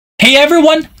Hey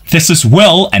everyone, this is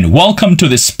Will and welcome to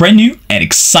this brand new and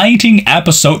exciting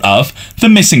episode of The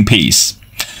Missing Piece.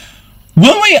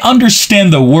 When we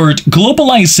understand the word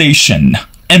globalization,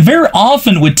 and very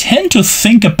often we tend to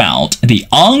think about the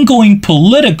ongoing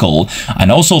political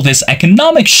and also this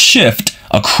economic shift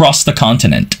across the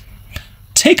continent.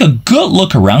 Take a good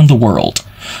look around the world.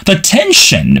 The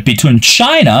tension between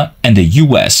China and the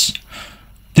US.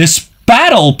 This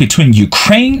battle between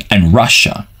Ukraine and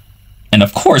Russia. And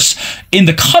of course, in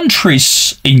the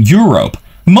countries in Europe,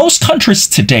 most countries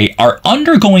today are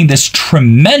undergoing this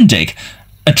tremendous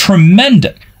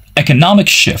economic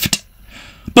shift.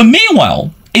 But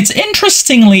meanwhile, it's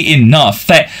interestingly enough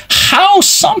that how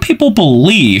some people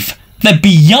believe that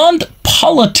beyond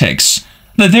politics,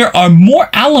 that there are more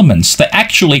elements that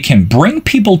actually can bring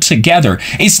people together.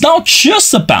 It's not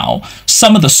just about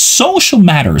some of the social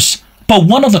matters, but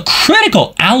one of the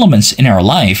critical elements in our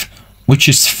life, which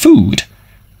is food.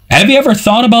 Have you ever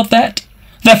thought about that?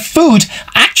 That food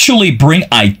actually bring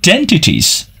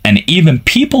identities and even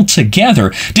people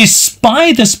together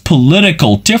despite these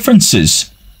political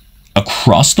differences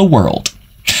across the world.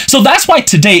 So that's why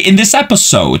today in this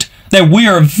episode that we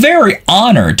are very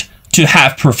honored to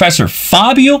have Professor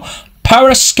Fabio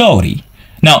Parasecoli.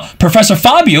 Now, Professor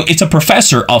Fabio is a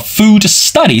professor of food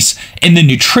studies in the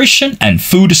Nutrition and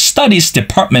Food Studies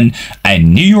Department at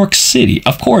New York City.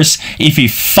 Of course, if you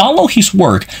follow his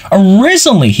work,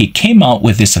 recently he came out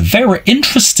with this very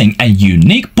interesting and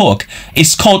unique book.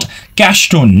 It's called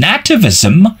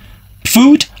Gastronativism,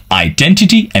 Food,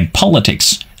 Identity, and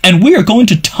Politics. And we are going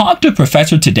to talk to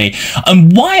Professor today on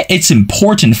why it's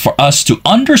important for us to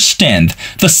understand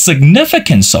the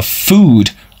significance of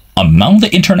food among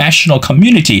the international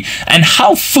community and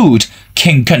how food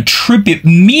can contribute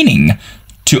meaning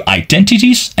to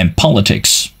identities and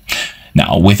politics.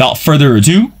 Now, without further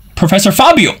ado, Professor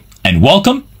Fabio, and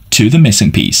welcome to The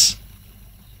Missing Piece.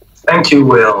 Thank you,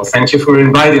 Will. Thank you for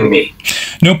inviting me.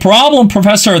 No problem,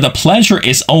 Professor. The pleasure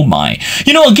is all mine.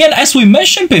 You know, again, as we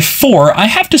mentioned before, I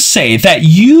have to say that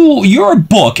your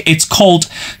book, it's called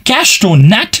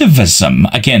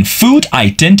Gastronativism. Again, Food,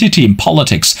 Identity, and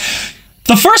Politics.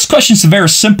 The first question is very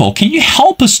simple. Can you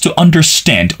help us to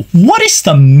understand what is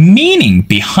the meaning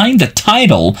behind the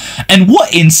title and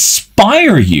what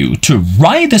inspired you to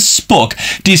write this book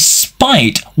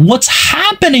despite what's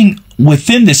happening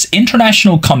within this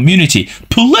international community,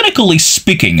 politically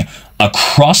speaking,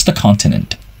 across the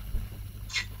continent?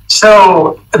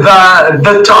 So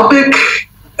the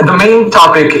main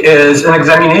topic is an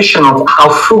examination of how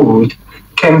food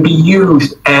can be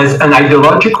used as an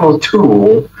ideological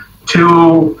tool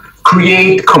to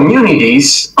create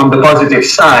communities on the positive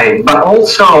side, but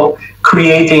also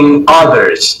creating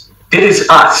others. This is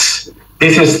us,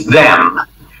 this is them.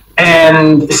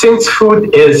 And since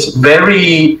food is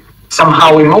very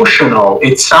somehow emotional,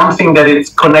 it's something that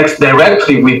it connects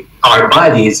directly with our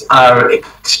bodies, our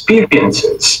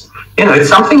experiences. You know, it's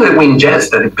something that we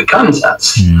ingest, that it becomes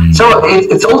us. So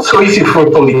it's also easy for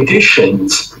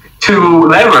politicians to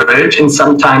leverage and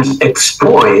sometimes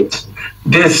exploit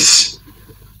this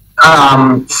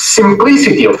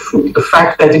simplicity of food, the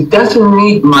fact that it doesn't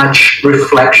need much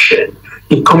reflection.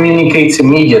 It communicates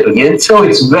immediately. And so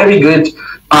it's very good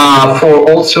for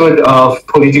all sorts of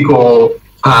political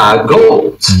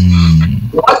goals.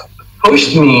 What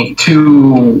pushed me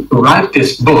to write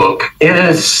this book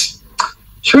is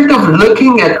sort of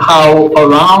looking at how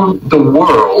around the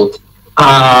world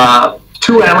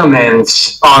two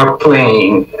elements are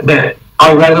playing that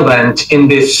are relevant in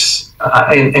this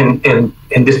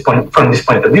in this point, from this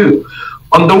point of view.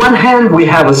 On the one hand, we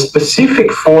have a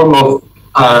specific form of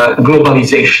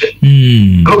globalization.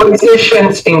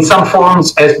 Globalization in some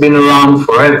forms has been around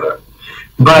forever,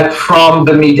 but from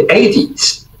the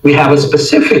mid-80s, we have a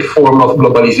specific form of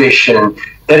globalization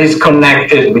that is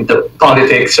connected with the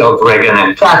politics of Reagan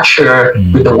and Thatcher,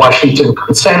 with the Washington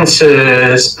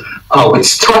Consensus, with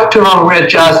structural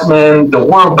readjustment, the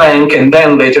World Bank, and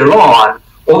then later on,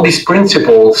 all these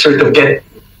principles sort of get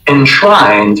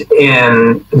enshrined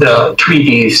in the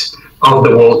treaties of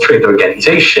the World Trade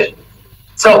Organization.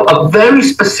 So a very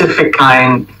specific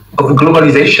kind of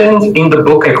globalization. In the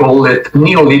book, I call it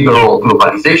neoliberal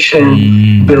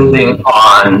globalization, building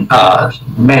on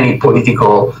many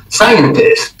political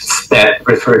scientists that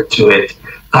refer to it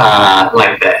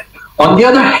like that. On the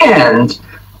other hand,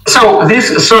 so this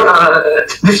sort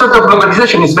of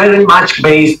globalization is very much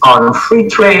based on free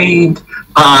trade,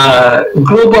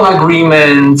 global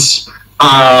agreements,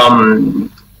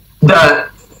 the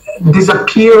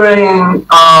disappearing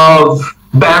of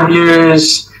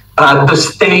barriers, The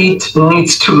state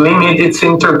needs to limit its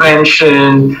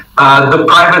intervention. The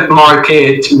private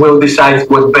market will decide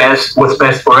what's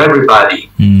best for everybody.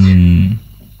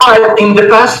 But in the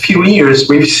past few years,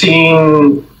 we've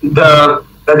seen that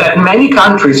many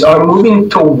countries are moving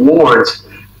towards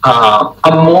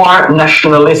a more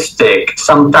nationalistic,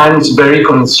 sometimes very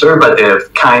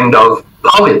conservative kind of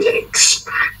politics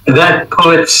that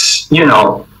puts,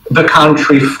 the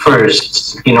country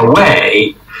first in a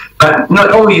way. But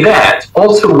not only that,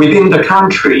 also within the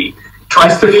country,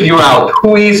 tries to figure out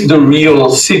who is the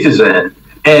real citizen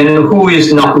and who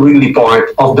is not really part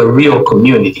of the real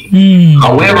community.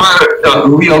 However, the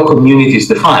real community is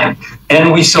defined.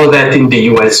 And we saw that in the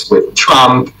US with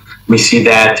Trump. We see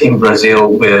that in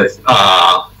Brazil with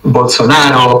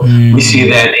Bolsonaro. We see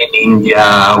that in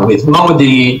India with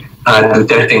Modi,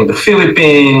 Duterte in the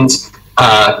Philippines,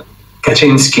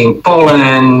 Kaczynski in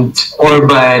Poland,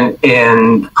 Orban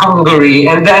in Hungary,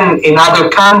 and then in other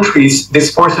countries,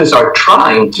 these forces are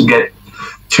trying to get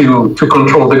to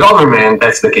control the government.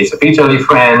 That's the case of Italy,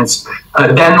 France,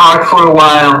 Denmark for a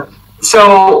while.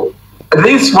 So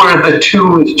these were the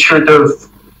two sort of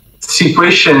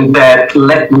situations that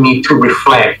led me to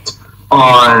reflect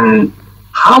on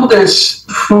how does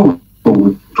food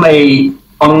play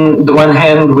on the one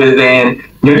hand within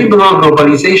neoliberal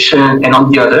globalization, and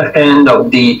on the other hand of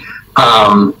the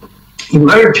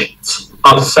emergence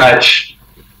of such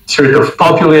sort of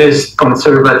populist,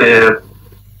 conservative,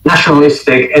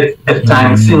 nationalistic, at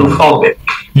times xenophobic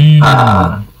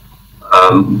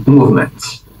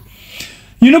movements.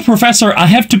 Professor, I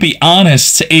have to be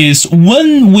honest, is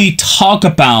when we talk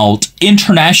about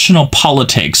international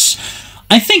politics,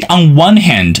 I think on one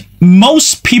hand,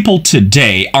 most people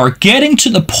today are getting to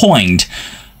the point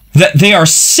that they are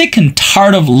sick and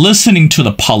tired of listening to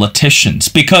the politicians,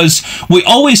 because we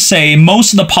always say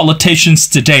most of the politicians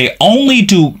today only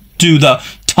do the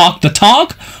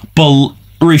talk, but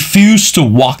refuse to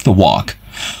walk the walk.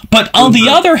 But on the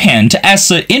other hand, as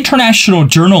an international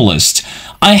journalist,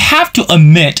 I have to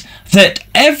admit that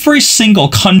every single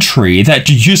country that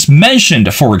you just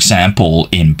mentioned, for example,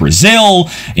 in Brazil,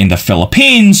 in the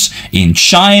Philippines, in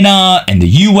China, and the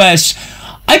US,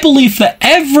 I believe that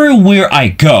everywhere I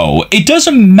go, it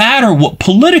doesn't matter what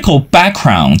political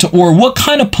background or what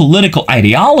kind of political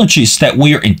ideologies that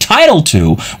we are entitled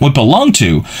to, we belong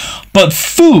to, but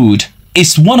food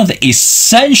is one of the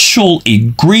essential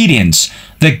ingredients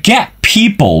that get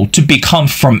people to become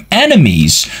from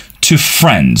enemies to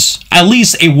friends. At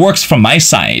least it works from my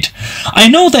side. I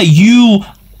know that you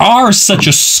are such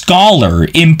a scholar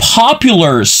in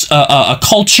popular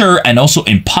culture and also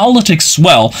in politics as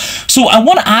well. So I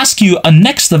want to ask you a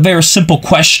very simple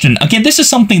question. Again, this is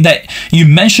something that you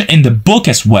mentioned in the book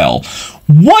as well.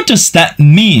 What does that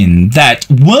mean that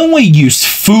when we use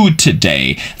food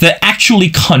today that actually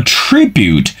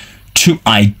contribute to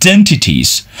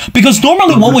identities? Because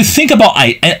normally when we think about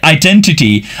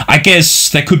identity, I guess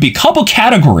there could be a couple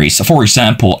categories. For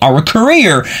example, our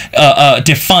career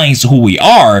defines who we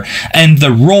are, and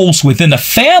the roles within the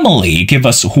family give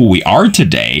us who we are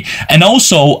today, and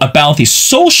also about the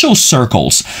social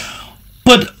circles.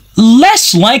 But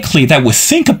less likely that we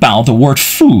think about the word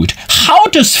food. How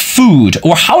does food,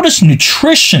 or how does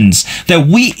nutritions that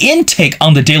we intake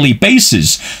on the daily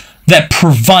basis that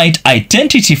provide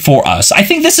identity for us? I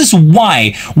think this is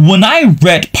why when I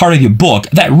read part of your book,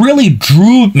 that really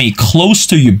drew me close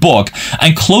to your book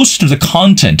and close to the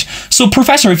content. So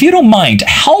Professor, if you don't mind,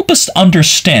 help us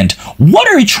understand, what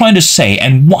are you trying to say,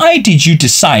 and why did you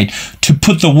decide to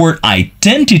put the word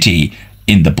identity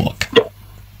in the book?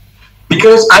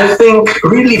 Because I think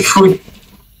really food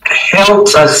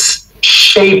helps us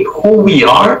shape who we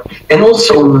are, and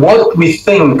also what we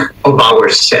think of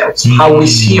ourselves, how we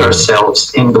see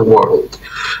ourselves in the world.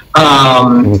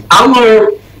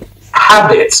 Our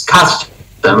habits,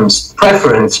 customs,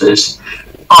 preferences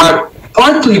are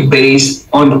partly based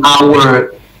on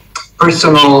our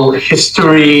personal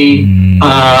history.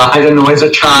 I don't know, as a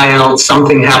child,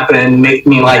 something happened, made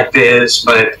me like this,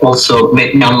 but also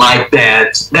made me unlike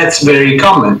that. That's very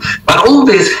common. But all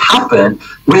this happened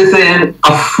within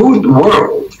a food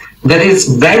world that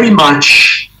is very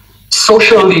much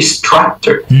socially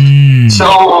structured.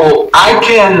 So I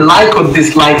can like or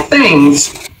dislike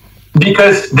things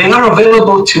because they are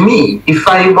available to me. If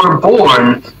I were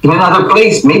born in another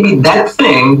place, maybe that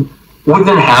thing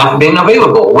wouldn't have been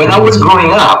available. When I was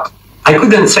growing up, I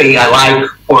couldn't say I like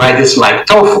or I dislike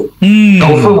tofu.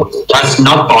 Tofu was just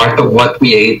not part of what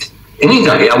we ate in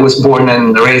Italy. I was born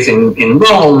and raised in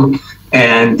Rome,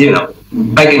 and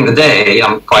back in the day,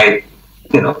 I'm quite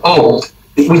old.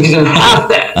 We didn't have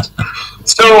that.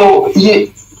 So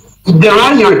there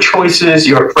are your choices,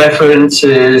 your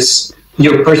preferences,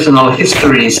 your personal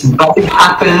histories, but it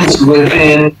happens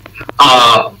within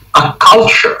a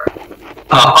culture,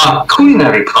 a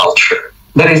culinary culture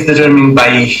that is determined by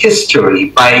history,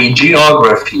 by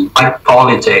geography, by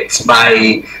politics,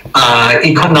 by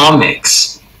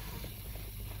economics.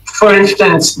 For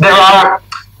instance, there are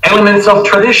elements of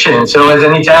tradition. So as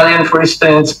an Italian, for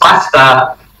instance,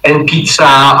 pasta and pizza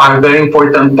are very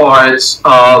important parts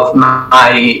of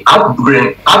my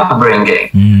upbringing.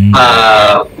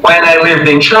 When I lived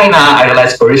in China, I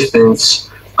realized, for instance,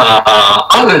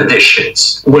 other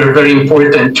dishes were very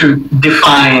important to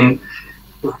define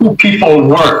who people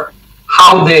were,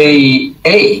 how they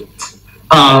ate.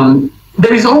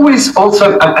 There is always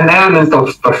also an element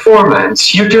of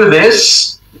performance. You do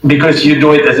this because you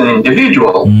do it as an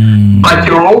individual, but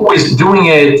you're always doing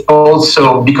it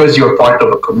also because you're part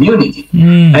of a community.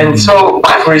 And so,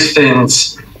 by, for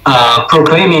instance,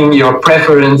 proclaiming your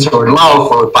preference or love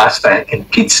for pasta and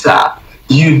pizza,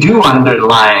 you do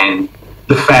underline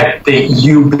the fact that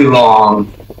you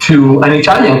belong to an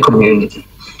Italian community.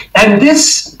 And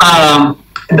this,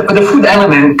 the food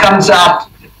element comes up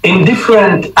in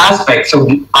different aspects of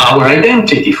our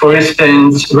identity. For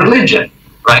instance, religion,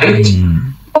 right?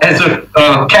 As a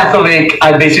Catholic,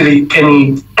 I basically can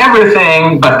eat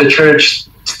everything, but the church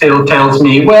still tells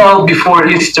me, well, before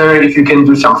Easter, if you can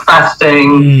do some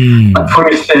fasting. But for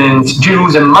instance,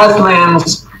 Jews and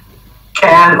Muslims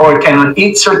can or cannot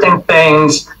eat certain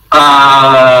things.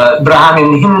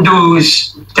 Brahmin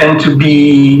Hindus tend to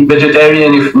be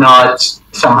vegetarian, if not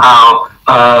somehow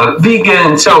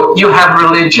vegan. So you have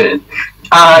religion.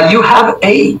 You have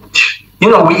age. You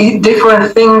know, we eat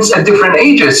different things at different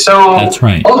ages. So that's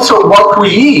right. Also what we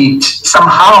eat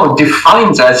somehow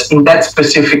defines us in that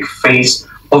specific phase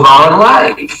of our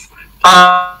life.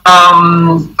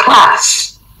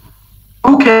 Class.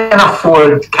 Who can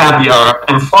afford caviar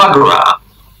and foie gras?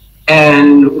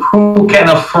 And who can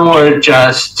afford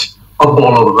just a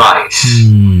bowl of rice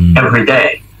every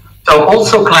day? So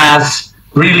also class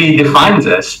really defines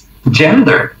us.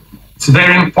 Gender. It's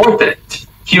very important.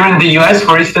 Here in the US,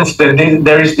 for instance,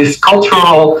 there is this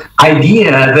cultural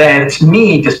idea that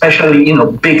meat, especially,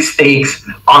 big steaks,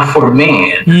 are for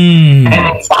men.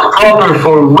 And it's not proper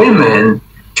for women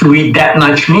to eat that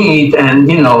much meat. And,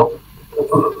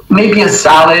 maybe a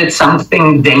salad,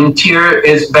 something daintier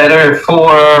is better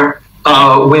for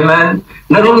women.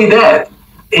 Not only that,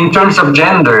 in terms of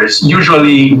genders,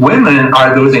 usually women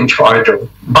are those in charge of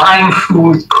buying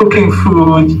food, cooking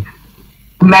food.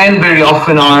 Men very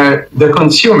often are the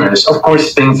consumers. Of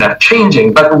course, things are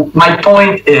changing, but my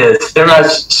point is there are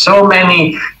so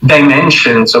many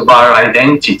dimensions of our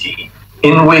identity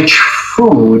in which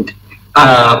food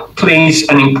plays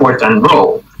an important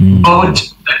role,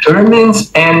 both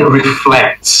determines and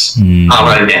reflects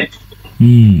our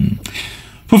identity.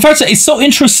 Professor, it's so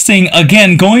interesting,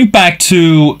 again, going back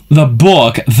to the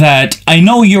book, that I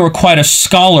know you're quite a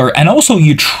scholar, and also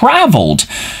you traveled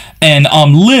and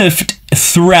lived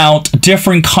throughout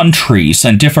different countries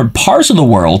and different parts of the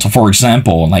world. For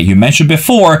example, like you mentioned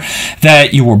before,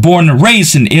 that you were born and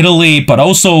raised in Italy, but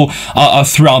also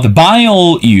throughout the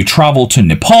bio, you traveled to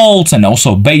Nepal and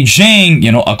also Beijing,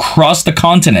 across the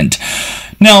continent.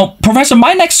 Now, Professor,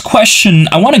 my next question,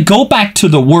 I want to go back to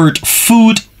the word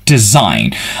food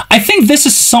design. I think this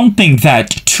is something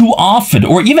that too often,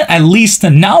 or even at least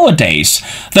nowadays,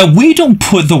 that we don't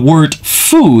put the word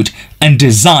food and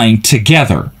design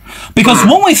together. Because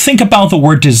when we think about the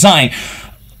word design,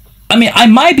 I mean, I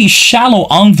might be shallow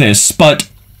on this, but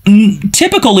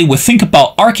typically we think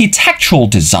about architectural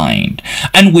design,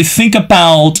 and we think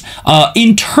about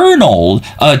internal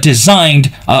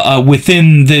design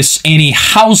within any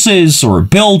houses or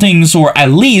buildings, or at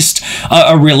least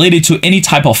related to any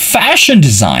type of fashion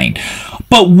design.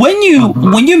 But when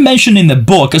you mention in the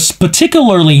book,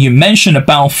 particularly you mention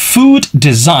about food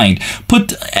design,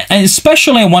 and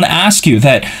especially I want to ask you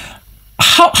that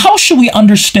how should we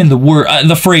understand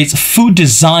the phrase food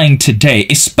design today,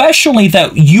 especially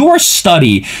that your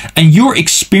study and your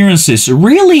experiences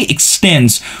really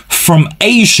extends from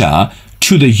Asia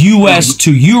to the US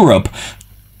to Europe?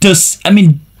 Does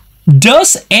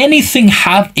anything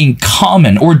have in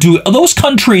common, or do those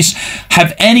countries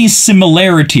have any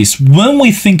similarities when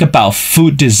we think about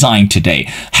food design today?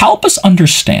 Help us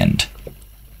understand.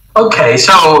 Okay,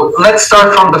 so let's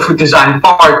start from the food design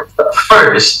part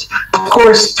first. Of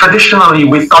course, traditionally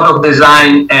we thought of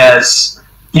design as,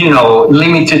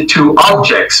 limited to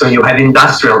objects. So you had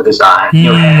industrial design,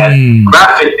 you had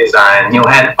graphic design, you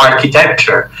had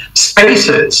architecture,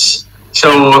 spaces, so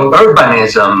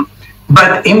urbanism.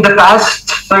 But in the past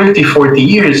 30, 40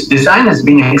 years, design has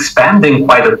been expanding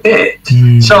quite a bit.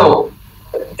 So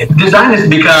design has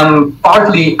become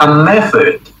partly a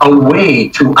method, a way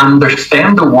to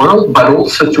understand the world, but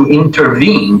also to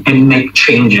intervene and make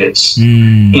changes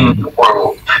in the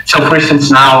world. So, for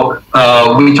instance, now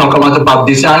we talk a lot about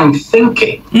design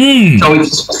thinking. So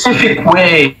it's a specific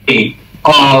way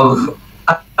of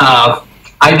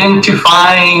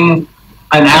identifying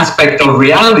an aspect of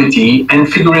reality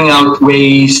and figuring out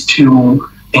ways to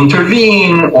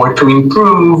intervene or to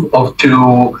improve or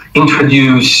to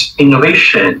introduce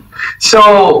innovation.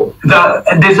 So the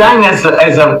design as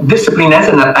a discipline,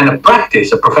 and a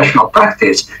practice, a professional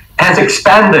practice, has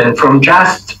expanded from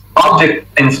just objects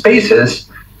and spaces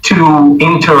to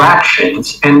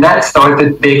interactions. And that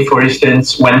started big, for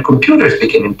instance, when computers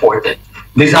became important.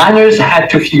 Designers had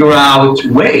to figure out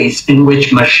ways in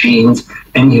which machines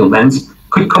and humans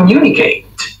could communicate,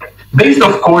 based,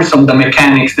 of course, on the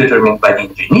mechanics determined by the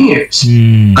engineers,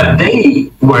 but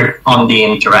they worked on the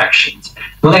interactions.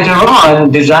 Later on,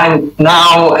 design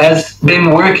now has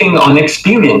been working on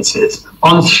experiences,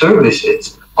 on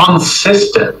services, on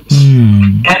systems.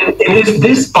 And it is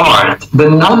this part, the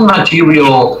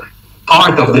non-material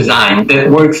part of design, that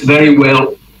works very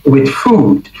well with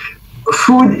food.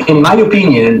 Food, in my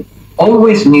opinion,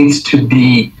 always needs to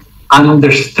be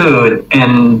understood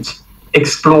and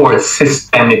explore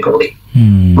systemically.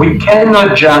 We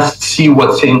cannot just see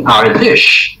what's in our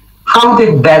dish. How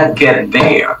did that get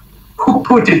there? Who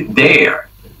put it there?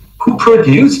 Who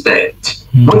produced it?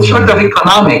 What sort of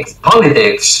economics,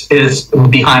 politics is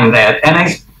behind that? And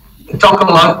I talk a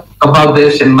lot about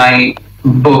this in my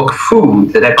book,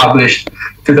 Food, that I published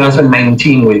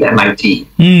 2019 with MIT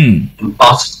in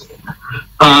Boston.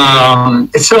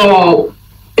 So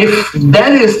if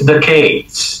that is the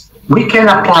case, we can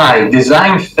apply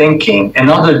design thinking and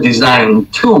other design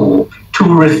tools to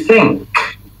rethink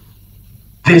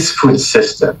this food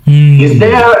system. Is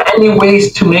there any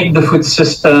ways to make the food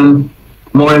system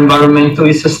more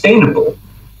environmentally sustainable,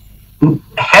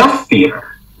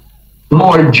 healthier,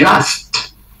 more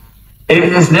just?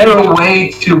 Is there a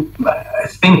way to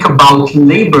think about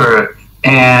labor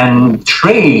and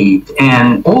trade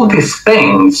and all these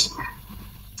things?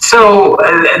 So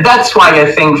that's why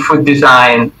I think food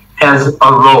design has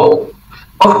a role.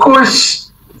 Of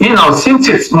course, since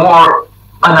it's more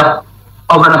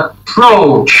of an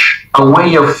approach, a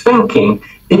way of thinking,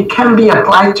 it can be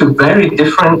applied to very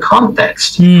different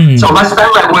contexts. So last time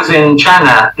I was in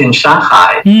China, in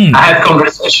Shanghai, I had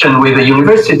conversation with a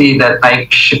university that I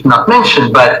should not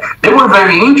mention, but they were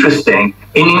very interesting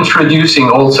in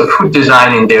introducing also food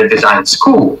design in their design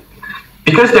school,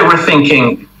 because they were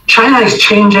thinking China is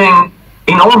changing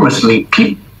enormously.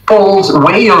 People's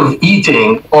way of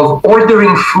eating, of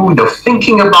ordering food, of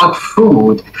thinking about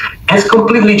food has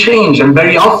completely changed, and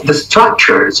very often the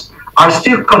structures are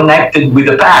still connected with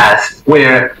the past,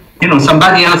 where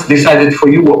somebody else decided for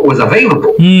you what was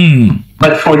available.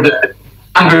 But for the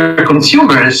younger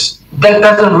consumers, that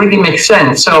doesn't really make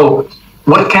sense. So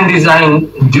what can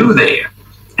design do there?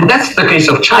 And that's the case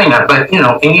of China, but in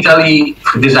Italy,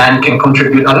 design can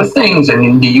contribute other things, and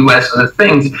in the US, other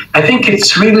things. I think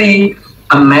it's really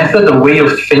a method, a way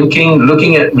of thinking,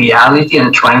 looking at reality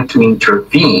and trying to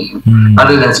intervene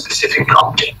other than specific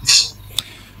objects.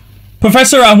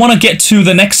 Professor, I want to get to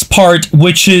the next part,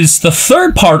 which is the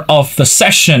third part of the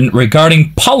session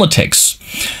regarding politics.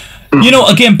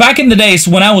 Again, back in the days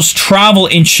when I was travel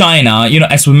in China,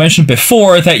 as we mentioned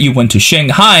before, that you went to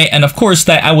Shanghai, and of course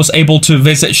that I was able to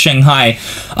visit Shanghai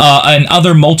and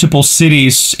other multiple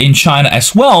cities in China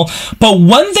as well. But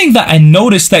one thing that I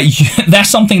noticed that that's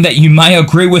something that you might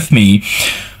agree with me,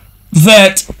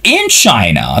 that in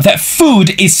China, that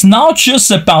food is not just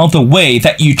about the way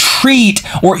that you treat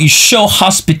or you show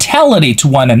hospitality to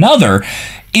one another.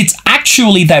 It's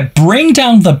actually that bring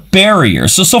down the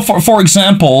barriers. So for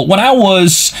example, when I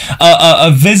was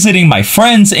visiting my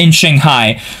friends in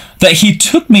Shanghai, that he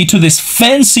took me to this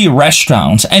fancy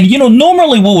restaurant. And,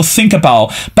 normally we would think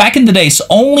about, back in the days,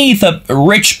 only the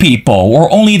rich people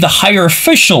or only the higher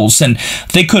officials, and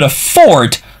they could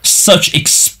afford such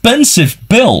expensive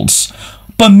bills.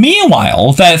 But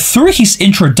meanwhile, that through his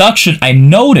introduction, I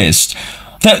noticed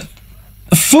that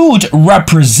food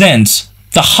represents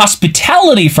the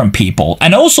hospitality from people,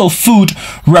 and also food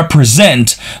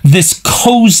represent this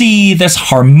cozy, this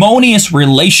harmonious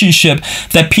relationship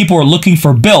that people are looking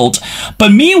for built.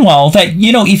 But meanwhile, that,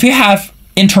 if you have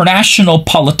international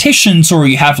politicians or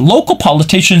you have local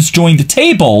politicians join the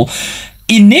table,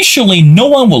 initially no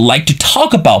one would like to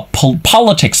talk about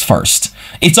politics first.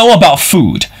 It's all about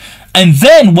food. And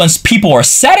then once people are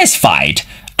satisfied,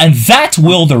 And that's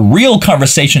where the real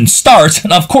conversation starts.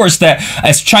 And of course, that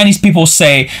as Chinese people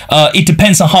say, it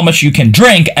depends on how much you can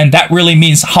drink, and that really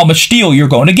means how much steel you're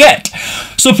going to get.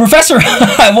 So, Professor,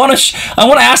 I want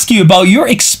to ask you about your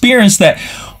experience. That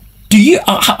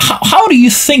how do you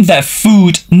think that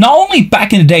food, not only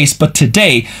back in the days but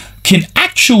today, can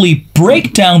actually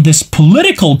break down these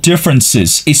political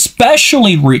differences,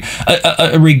 especially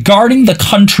regarding the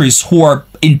countries who are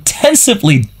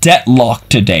intensively deadlocked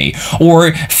today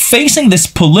or facing these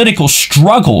political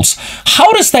struggles?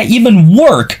 How does that even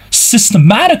work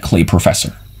systematically,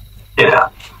 Professor? Yeah.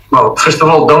 Well, first of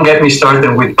all, don't get me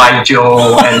started with baijiu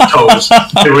and toast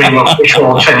during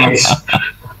official Chinese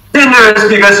dinners,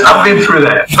 because I've been through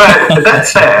that. But that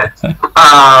said,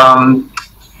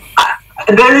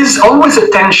 there is always a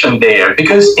tension there,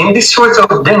 because in these sorts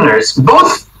of dinners,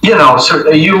 both,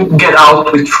 so you get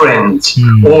out with friends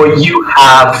or you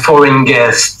have foreign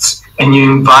guests and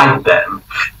you invite them.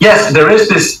 Yes, there is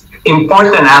this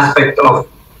important aspect of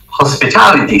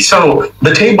hospitality. So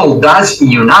the table does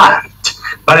unite,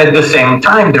 but at the same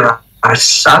time, there are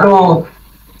subtle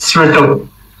sort of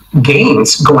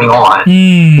games going on.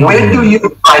 Where do you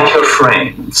invite your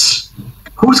friends?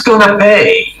 Who's going to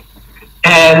pay?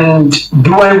 And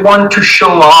do I want to show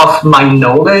off my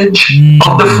knowledge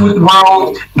of the food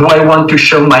world? Do I want to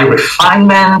show my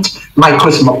refinement, my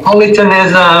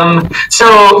cosmopolitanism?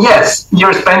 So yes,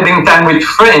 you're spending time with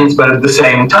friends, but at the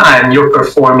same time, you're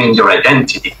performing your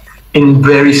identity in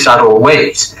very subtle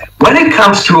ways. When it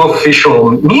comes to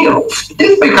official meals,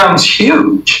 this becomes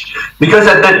huge, because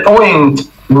at that point,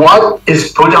 what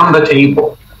is put on the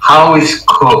table, how it's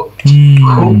cooked,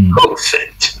 who cooks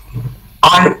it,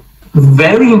 are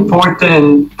very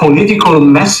important political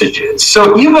messages.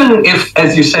 So even if,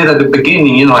 as you said at the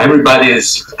beginning, everybody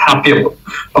is happy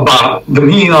about the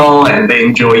meal and they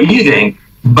enjoy eating,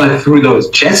 but through those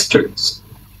gestures,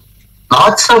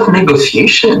 lots of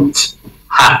negotiations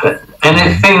happen. And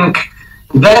I think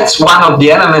that's one of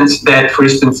the elements that, for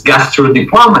instance,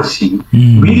 gastrodiplomacy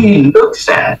really looks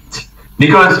at.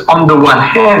 Because on the one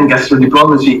hand,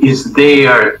 gastrodiplomacy is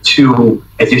there to,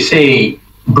 as you say,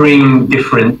 bring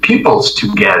different peoples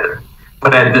together.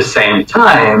 But at the same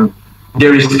time,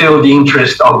 there is still the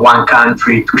interest of one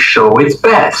country to show its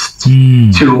best,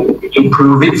 to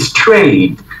improve its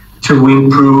trade, to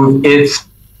improve its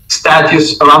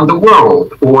status around the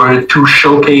world, or to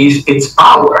showcase its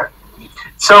power.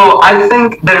 So I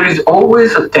think there is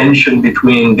always a tension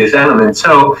between these elements.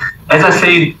 So as I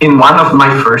said in one of my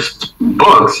first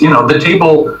books, the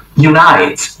table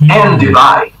unites and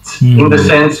divides, in the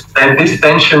sense that these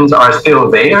tensions are still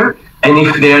there, and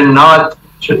if they're not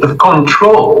sort of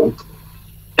controlled,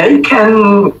 they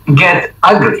can get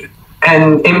ugly.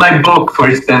 And in my book, for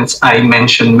instance, I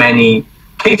mentioned many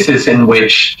cases in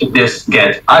which this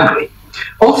gets ugly.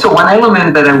 Also, one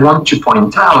element that I want to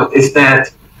point out is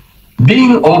that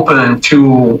being open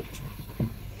to,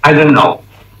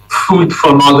 food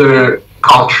from other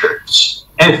cultures,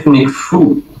 ethnic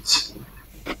foods,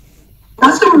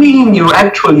 doesn't mean you're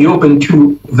actually open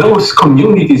to those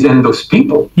communities and those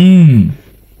people.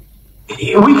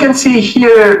 We can see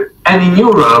here and in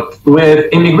Europe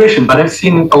with immigration, but I've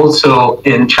seen also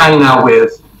in China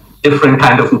with different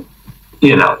kind of,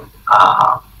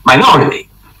 minority,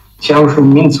 少数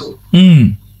民族.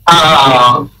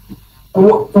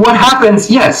 What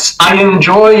happens? Yes, I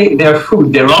enjoy their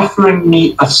food. They're offering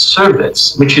me a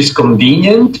service which is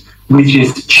convenient, which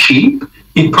is cheap.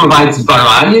 It provides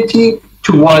variety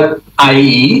to what I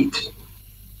eat.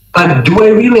 But do I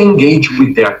really engage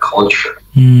with their culture?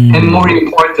 And more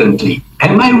importantly,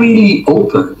 am I really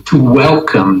open to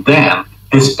welcome them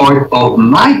as part of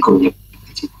my community?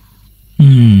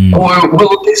 Or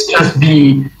will this just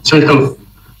be sort of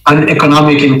an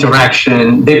economic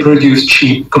interaction? They produce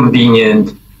cheap,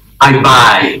 convenient, I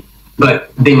buy,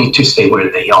 but they need to stay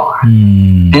where they are.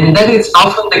 And that is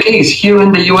often the case here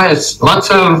in the US. Lots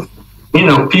of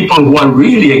people who are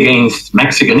really against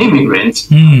Mexican immigrants,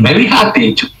 very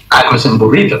happy to tacos and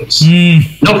burritos.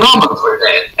 No problem for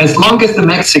that. As long as the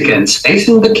Mexican stays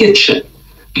in the kitchen,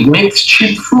 makes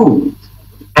cheap food,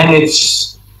 and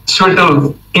it's sort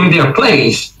of in their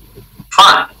place,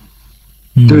 fine.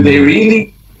 Do they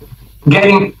really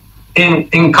getting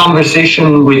in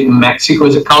conversation with Mexico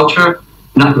as a culture?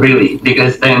 Not really,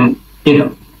 because then,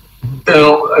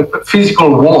 the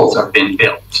physical walls are being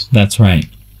built. That's right.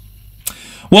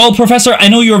 Well, Professor, I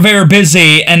know you're very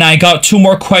busy, and I got two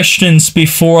more questions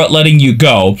before letting you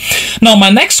go. Now, my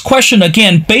next question,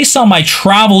 again, based on my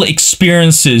travel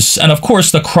experiences and, of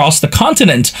course, across the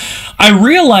continent, I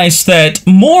realized that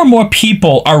more and more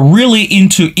people are really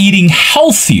into eating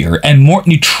healthier and more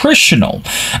nutritional.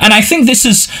 And I think this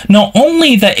is not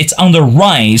only that it's on the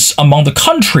rise among the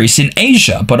countries in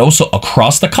Asia, but also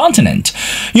across the continent.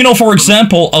 You know, for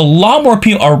example, a lot more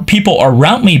people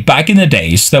around me back in the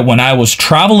days that when I was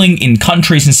traveling in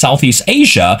countries in Southeast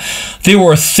Asia, they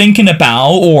were thinking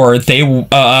about, or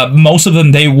most of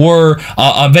them, they were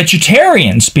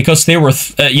vegetarians because they were,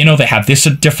 they have this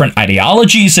different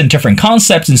ideologies and different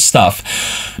concepts and stuff.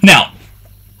 Now,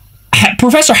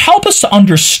 Professor, help us to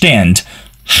understand,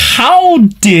 how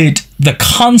did the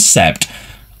concept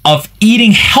of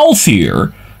eating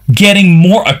healthier getting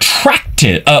more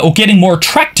attracted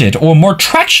or more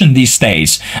traction these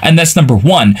days? And that's number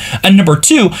one. And number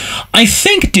two, I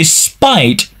think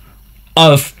despite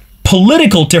of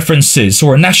political differences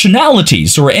or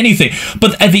nationalities or anything,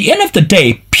 but at the end of the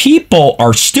day, people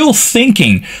are still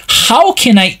thinking, how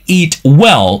can I eat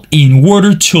well in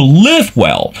order to live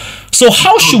well? So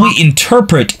how should we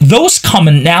interpret those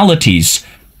commonalities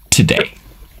today?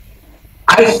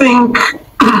 I think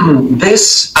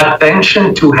this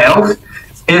attention to health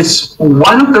is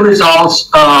one of the results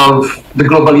of the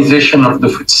globalization of the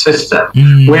food system,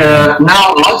 where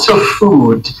now lots of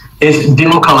food is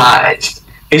delocalized,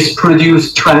 is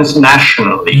produced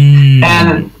transnationally,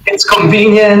 and it's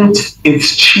convenient,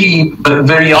 it's cheap, but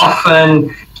very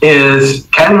often is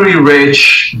calorie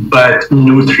rich but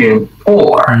nutrient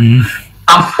poor.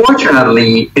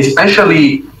 Unfortunately,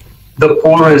 especially the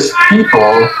poorest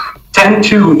people tend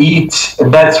to eat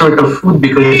that sort of food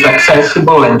because it's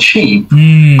accessible and cheap.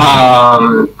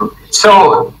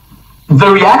 So the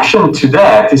reaction to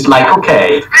that is like,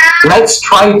 okay, let's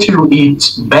try to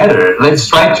eat better. Let's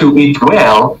try to eat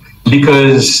well,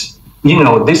 because,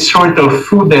 this sort of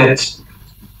food that,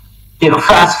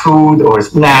 fast food or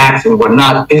snacks and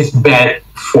whatnot is bad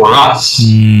for us.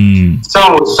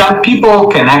 So some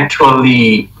people can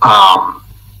actually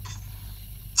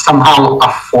somehow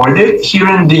afford it. Here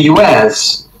in the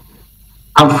US,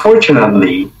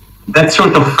 unfortunately, that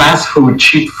sort of fast food,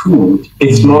 cheap food,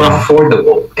 is more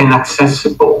affordable and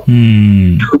accessible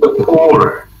to the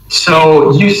poor.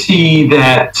 So you see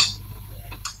that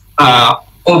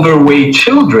overweight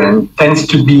children tends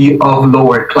to be of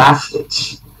lower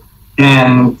classes,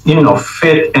 and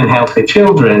fit and healthy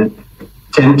children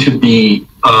tend to be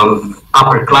of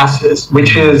upper classes,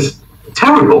 which is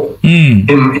terrible in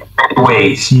many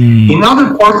ways. In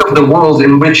other parts of the world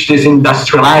in which this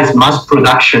industrialized mass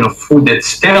production of food is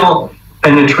still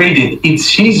penetrated,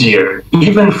 it's easier,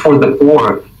 even for the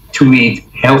poor, to eat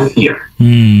healthier.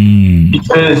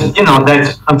 Because,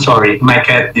 I'm sorry, my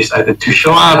cat decided to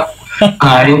show up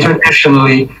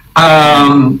internationally,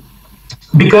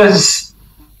 because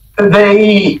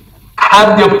they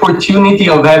have the opportunity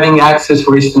of having access,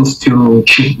 for instance, to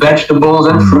cheap vegetables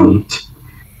and fruit.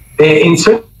 In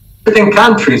certain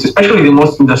countries, especially the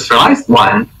most industrialized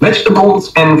one,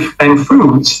 vegetables and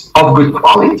fruits of good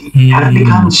quality have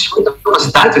become sort of a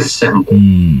status symbol.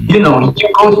 You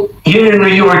go here in New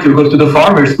York, you go to the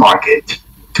farmer's market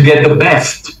to get the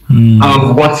best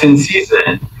of what's in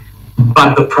season,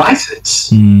 but the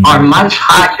prices are much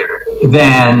higher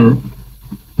than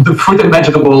the fruit and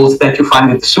vegetables that you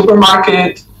find at the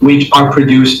supermarket, which are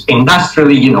produced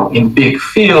industrially, in big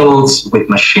fields with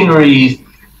machinery.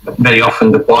 Very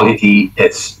often the quality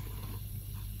is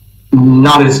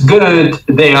not as good.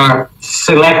 They are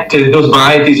selected, those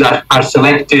varieties are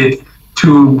selected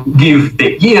to give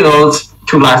big yields,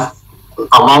 to last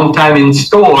a long time in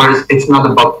stores. It's not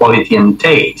about quality and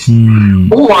taste.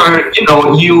 Or,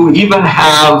 you even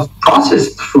have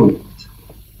processed food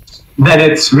that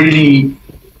it's really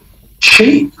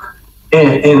cheap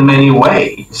in many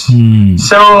ways.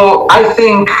 So I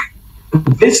think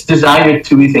this desire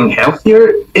to eating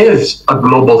healthier is a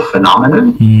global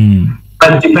phenomenon,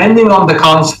 but depending on the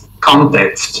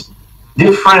context,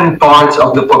 different parts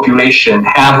of the population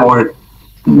have or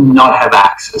not have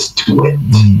access to it.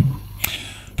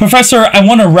 Professor, I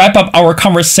want to wrap up our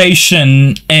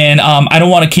conversation, and I don't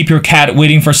want to keep your cat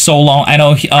waiting for so long. I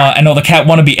know the cat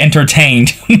want to be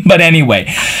entertained, but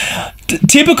anyway.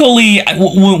 Typically,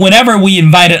 whenever we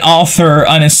invite an author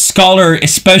and a scholar,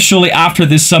 especially after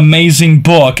this amazing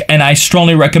book, and I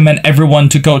strongly recommend everyone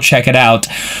to go check it out.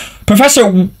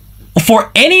 Professor,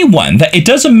 for anyone, that it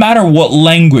doesn't matter what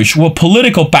language, what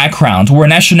political background, or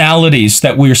nationalities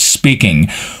that we're speaking,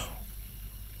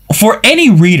 for any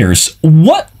readers,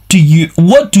 what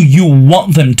what do you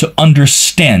want them to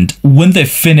understand when they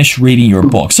finish reading your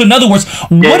book? So in other words,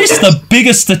 what is the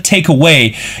biggest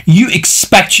takeaway you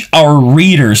expect our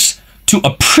readers to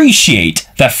appreciate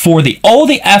that for all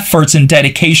the efforts and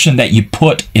dedication that you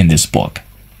put in this book?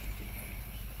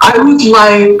 I would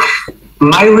like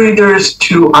my readers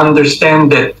to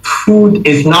understand that food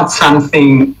is not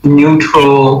something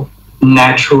neutral,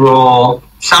 natural,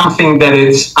 something that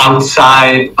is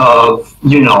outside of,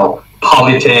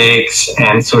 politics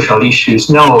and social issues.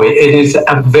 No, it is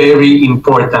a very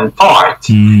important part.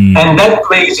 And that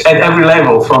plays at every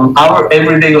level, from our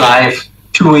everyday life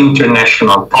to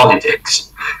international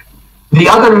politics. The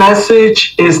other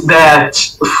message is that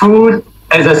food,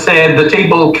 as I said, the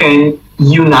table can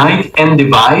unite and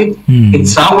divide.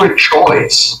 It's our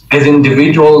choice as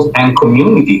individuals and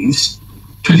communities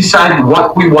to decide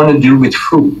what we want to do with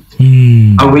food.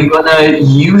 Are we going to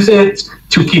use it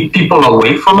to keep people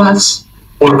away from us?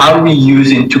 Or are we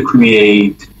using to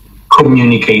create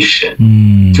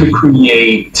communication, to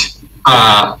create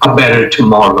a better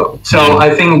tomorrow? So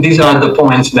I think these are the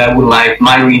points that I would like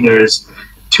my readers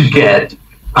to get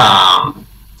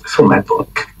from my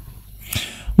book.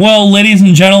 Well, ladies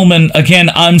and gentlemen, again,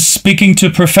 I'm speaking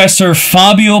to Professor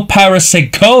Fabio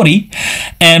Parasecoli.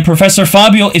 And Professor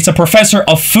Fabio is a professor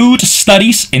of food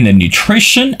studies in the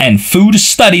Nutrition and Food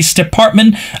Studies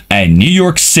Department at New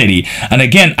York City. And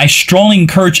again, I strongly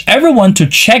encourage everyone to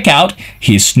check out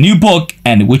his new book,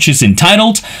 and which is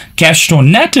entitled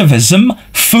Gastronativism,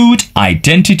 Food,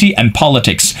 Identity, and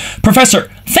Politics. Professor,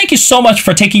 thank you so much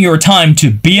for taking your time to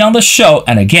be on the show.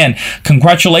 And again,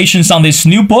 congratulations on this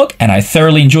new book. And I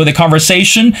thoroughly enjoyed the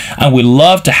conversation. And we'd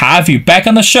love to have you back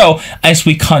on the show as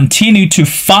we continue to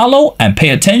follow and pay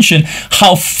attention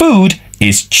how food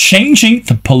is changing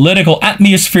the political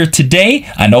atmosphere today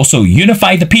and also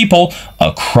unify the people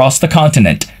across the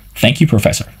continent. Thank you,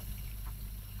 Professor.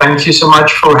 Thank you so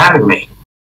much for having me.